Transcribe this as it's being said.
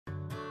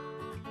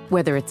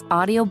Whether it's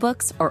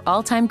audiobooks or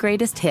all-time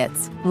greatest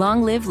hits,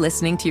 long live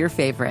listening to your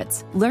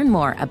favorites. Learn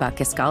more about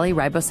Kisqali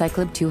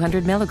Ribociclib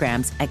 200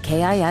 milligrams at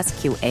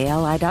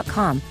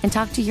KISQALI.com and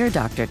talk to your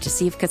doctor to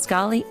see if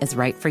Kisqali is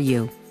right for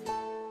you.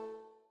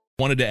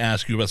 Wanted to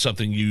ask you about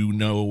something you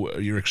know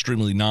you're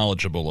extremely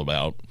knowledgeable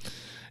about,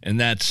 and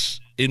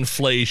that's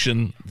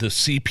inflation. The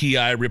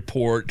CPI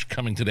report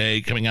coming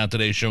out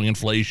today showing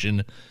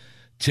inflation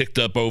ticked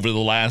up over the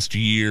last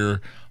year.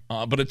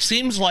 But it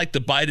seems like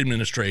the Biden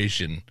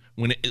administration,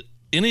 when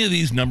any of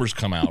these numbers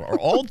come out, are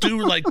all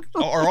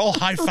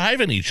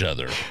high-fiving each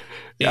other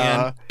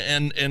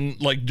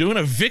and like doing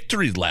a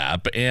victory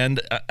lap.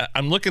 And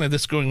I'm looking at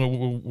this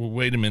going,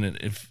 wait a minute,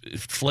 if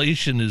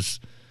inflation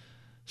is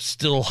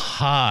still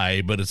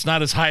high, but it's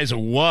not as high as it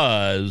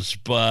was,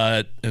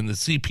 and the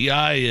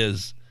CPI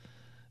is,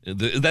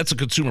 that's a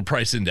consumer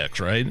price index,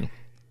 right?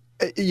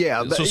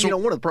 Yeah,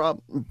 one of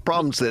the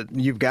problems that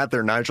you've got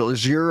there, Nigel,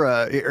 is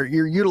you're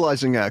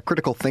utilizing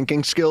critical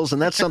thinking skills,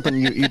 and that's something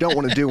you don't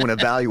want to do when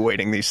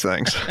evaluating these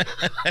things,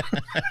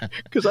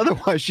 because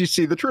otherwise you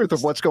see the truth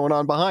of what's going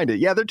on behind it.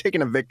 Yeah, they're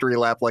taking a victory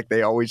lap like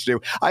they always do.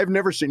 I've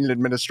never seen an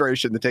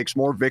administration that takes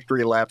more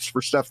victory laps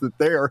for stuff that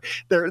they're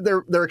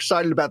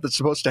excited about that's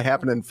supposed to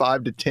happen in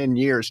 5 to 10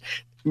 years.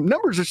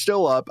 Numbers are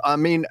still up. I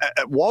mean,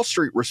 Wall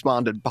Street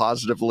responded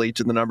positively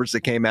to the numbers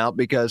that came out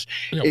because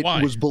it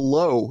was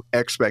below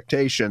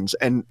expectations.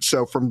 And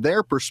so from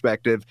their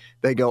perspective,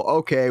 they go,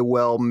 okay,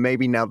 well,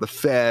 maybe now the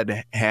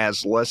Fed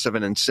has less of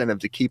an incentive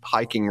to keep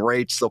hiking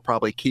rates. They'll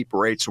probably keep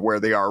rates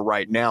where they are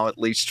right now, at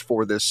least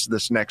for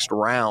this next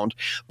round.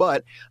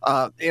 But,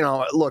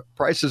 look,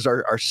 prices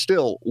are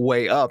still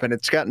way up, and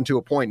it's gotten to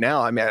a point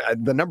now. I mean,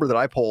 the number that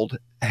I pulled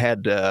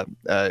had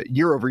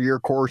year-over-year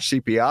core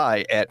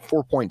CPI at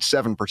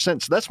 4.7%.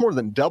 So that's more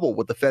than double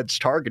what the Fed's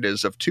target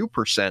is of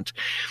 2%.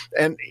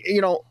 And,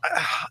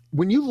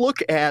 when you look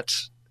at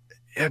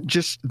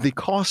just the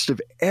cost of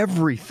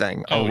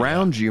everything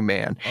around you,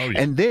 man,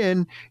 and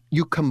then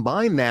you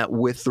combine that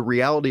with the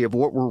reality of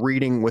what we're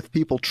reading with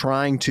people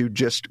trying to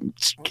just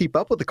keep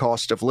up with the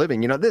cost of living.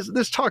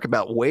 This talk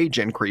about wage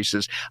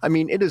increases, I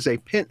mean, it is a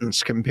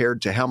pittance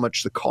compared to how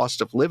much the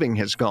cost of living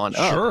has gone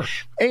up. Sure.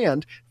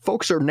 And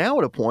folks are now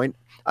at a point,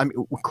 I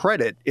mean,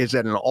 credit is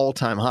at an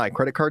all-time high.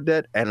 Credit card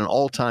debt at an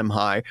all-time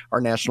high.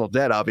 Our national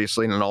debt,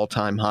 obviously, at an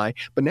all-time high.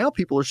 But now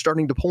people are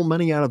starting to pull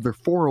money out of their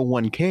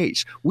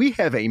 401ks. We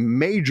have a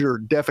major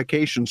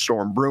defecation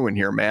storm brewing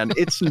here, man.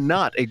 It's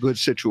not a good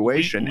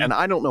situation. And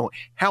I don't know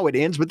how it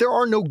ends, but there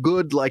are no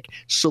good,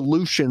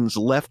 solutions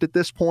left at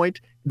this point.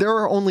 There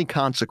are only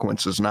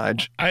consequences,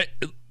 Nige.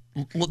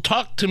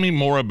 Talk to me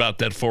more about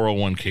that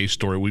 401k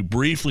story. We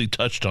briefly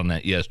touched on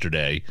that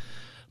yesterday.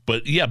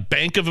 But yeah,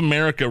 Bank of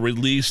America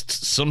released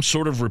some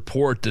sort of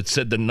report that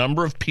said the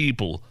number of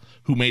people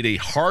who made a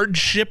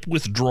hardship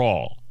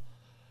withdrawal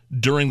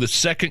during the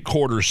second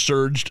quarter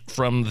surged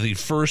from the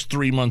first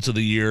 3 months of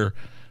the year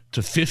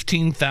to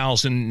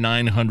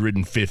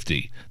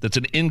 15,950. That's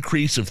an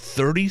increase of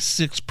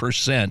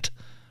 36%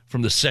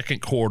 from the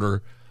second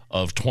quarter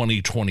of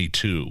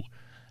 2022.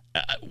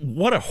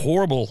 What a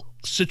horrible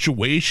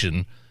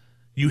situation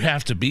you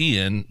have to be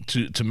in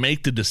to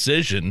make the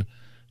decision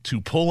to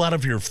pull out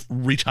of your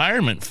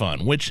retirement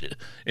fund, which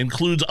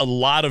includes a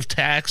lot of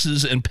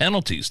taxes and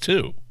penalties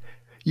too.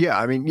 Yeah,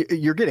 I mean,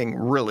 you're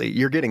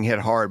getting hit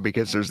hard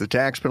because there's the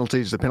tax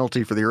penalties, the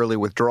penalty for the early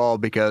withdrawal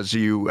because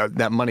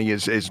that money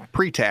is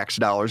pre-tax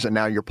dollars and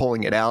now you're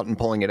pulling it out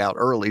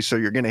early. So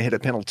you're going to hit a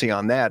penalty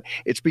on that.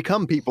 It's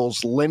become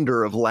people's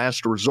lender of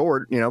last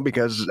resort,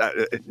 because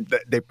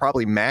they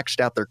probably maxed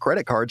out their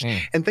credit cards.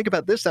 And think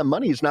about this, that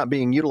money is not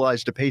being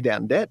utilized to pay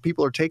down debt.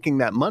 People are taking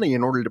that money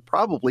in order to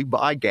probably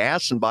buy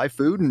gas and buy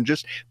food and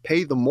just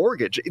pay the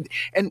mortgage.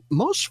 And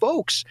most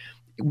folks,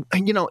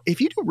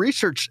 if you do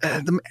research,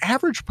 the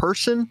average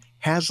person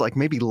has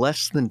maybe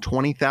less than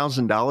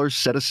 $20,000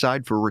 set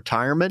aside for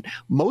retirement.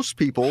 Most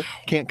people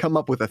can't come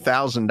up with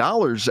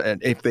 $1,000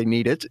 if they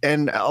need it.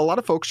 And a lot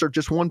of folks are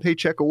just one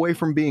paycheck away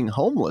from being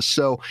homeless.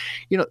 So,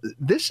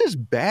 this is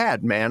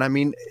bad, man. I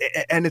mean,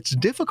 and it's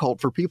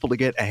difficult for people to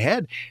get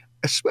ahead,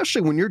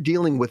 especially when you're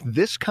dealing with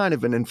this kind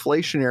of an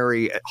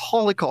inflationary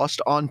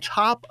holocaust on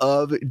top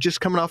of just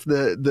coming off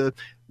the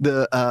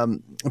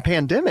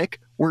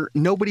pandemic where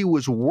nobody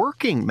was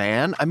working,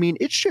 man. I mean,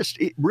 it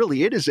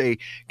is a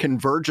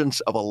convergence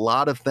of a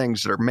lot of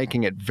things that are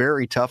making it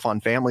very tough on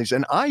families.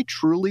 And I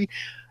truly,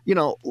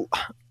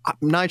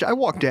 Nigel, I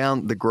walk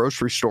down the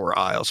grocery store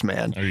aisles,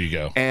 man. There you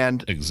go.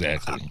 And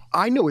exactly.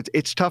 I know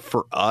it's tough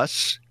for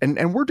us,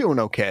 and we're doing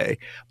okay,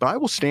 but I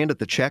will stand at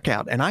the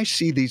checkout and I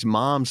see these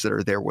moms that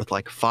are there with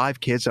 5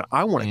 kids, and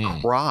I want to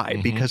cry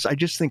because I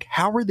just think,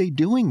 how are they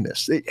doing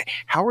this?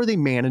 How are they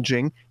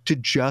managing to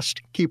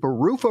just keep a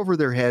roof over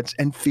their heads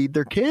and feed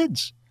their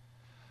kids?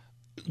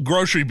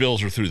 Grocery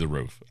bills are through the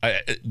roof.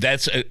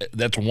 That's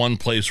one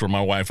place where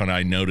my wife and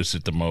I notice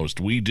it the most.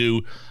 We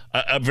do.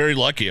 I'm very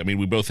lucky. I mean,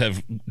 we both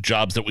have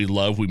jobs that we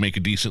love. We make a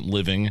decent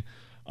living.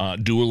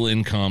 dual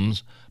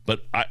incomes.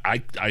 But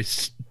I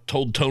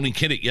told Tony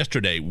Kinnett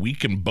yesterday, we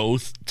can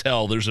both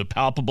tell there's a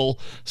palpable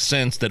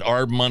sense that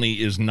our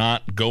money is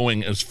not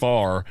going as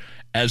far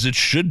as it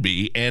should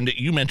be. And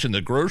you mentioned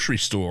the grocery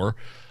store.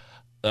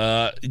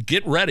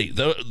 Get ready.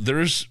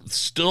 There's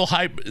still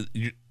high.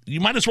 You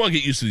might as well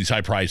get used to these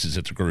high prices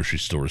at the grocery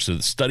store. So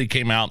the study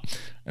came out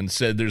and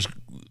said there's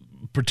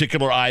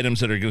particular items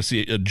that are going to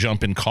see a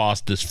jump in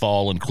cost this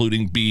fall,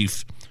 including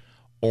beef,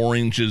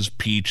 oranges,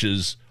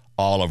 peaches,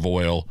 olive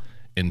oil,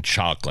 and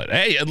chocolate.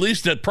 Hey, at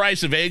least the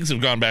price of eggs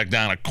have gone back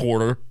down a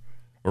quarter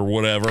or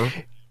whatever.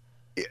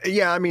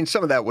 Yeah, I mean,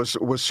 some of that was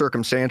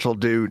circumstantial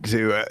due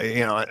to,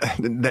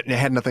 that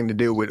had nothing to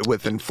do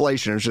with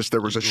inflation. It's just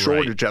there was a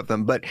shortage of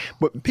them. But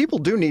people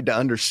do need to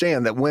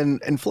understand that when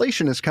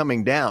inflation is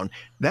coming down,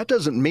 that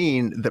doesn't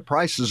mean that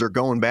prices are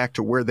going back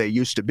to where they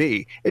used to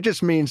be. It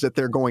just means that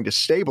they're going to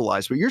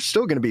stabilize. But you're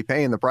still going to be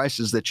paying the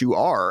prices that you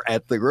are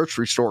at the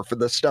grocery store for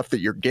the stuff that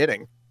you're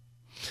getting.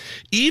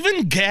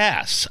 Even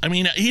gas. I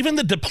mean, even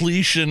the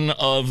depletion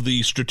of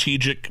the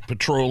strategic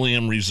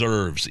petroleum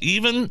reserves,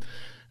 even,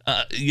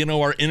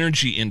 our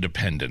energy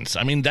independence.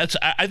 I mean,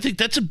 I think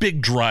that's a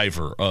big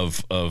driver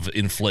of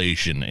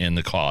inflation and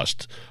the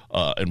cost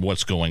and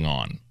what's going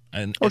on.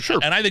 And, sure.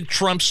 And I think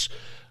Trump's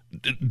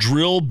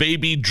drill,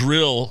 baby,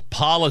 drill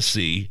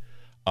policy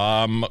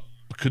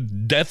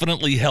could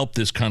definitely help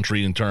this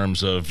country in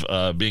terms of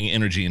being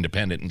energy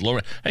independent and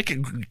lower.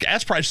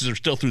 Gas prices are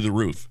still through the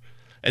roof.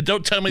 And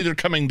don't tell me they're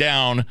coming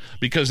down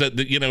because they were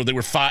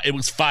it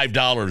was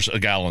 $5 a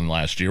gallon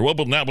last year. Well,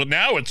 but now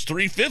it's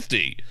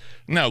 $3.50.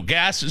 No,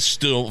 gas is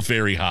still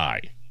very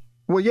high.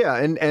 Well, yeah,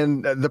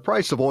 and the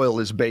price of oil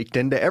is baked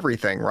into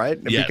everything, right?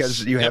 Yes.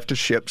 Because you have to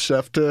ship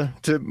stuff to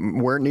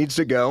where it needs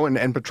to go,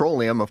 and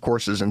petroleum, of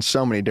course, is in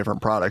so many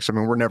different products. I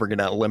mean, we're never going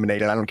to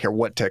eliminate it. I don't care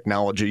what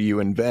technology you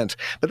invent.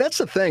 But that's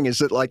the thing, is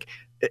that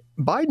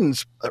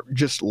Biden's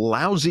just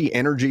lousy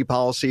energy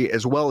policy,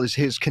 as well as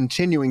his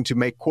continuing to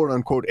make quote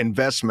unquote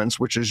investments,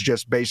 which is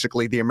just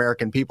basically the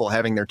American people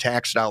having their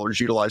tax dollars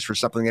utilized for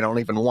something they don't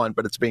even want,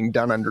 but it's being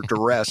done under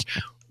duress.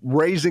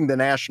 Raising the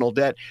national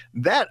debt,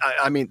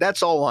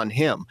 that's all on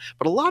him.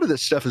 But a lot of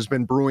this stuff has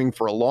been brewing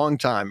for a long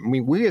time. I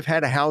mean, we have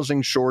had a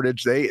housing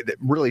shortage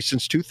really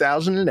since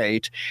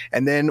 2008.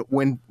 And then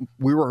when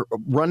we were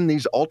running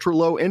these ultra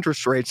low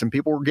interest rates and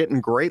people were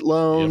getting great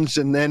loans,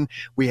 and then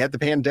we had the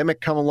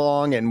pandemic come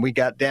along and we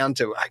got down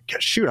to,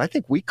 I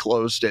think we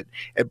closed at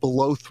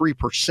below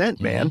 3%,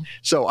 man. Mm-hmm.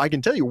 So I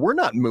can tell you, we're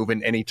not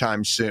moving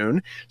anytime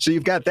soon. So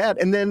you've got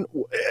that. And then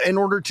in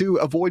order to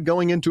avoid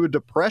going into a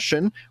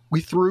depression, we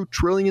threw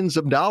trillions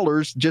of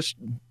dollars just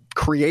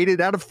created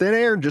out of thin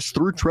air, just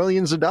threw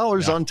trillions of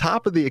dollars on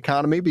top of the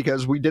economy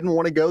because we didn't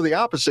want to go the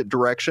opposite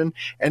direction.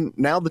 And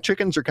now the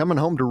chickens are coming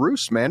home to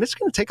roost, man. It's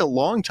going to take a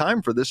long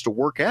time for this to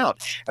work out.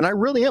 And I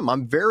really am.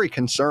 I'm very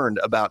concerned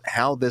about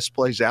how this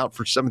plays out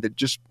for some of the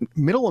just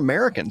middle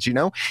Americans.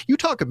 You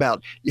talk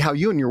about how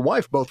you and your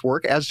wife both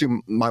work, as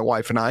do my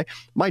wife and I.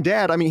 My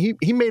dad, I mean,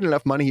 he made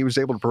enough money. He was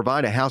able to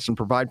provide a house and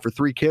provide for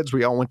 3 kids.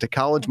 We all went to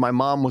college. My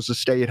mom was a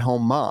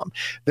stay-at-home mom.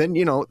 Then,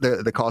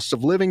 the cost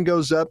of living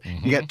goes up.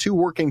 Mm-hmm. You got 2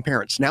 working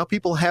parents. Now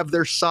people have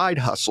their side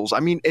hustles.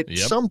 I mean, at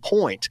some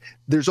point,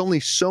 there's only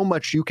so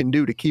much you can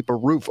do to keep a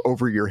roof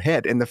over your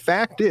head. And the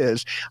fact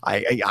is,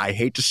 I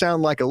hate to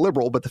sound like a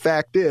liberal, but the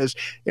fact is,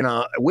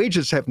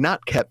 wages have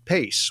not kept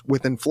pace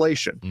with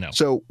inflation. No.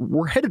 So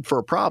we're headed for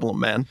a problem,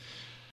 man.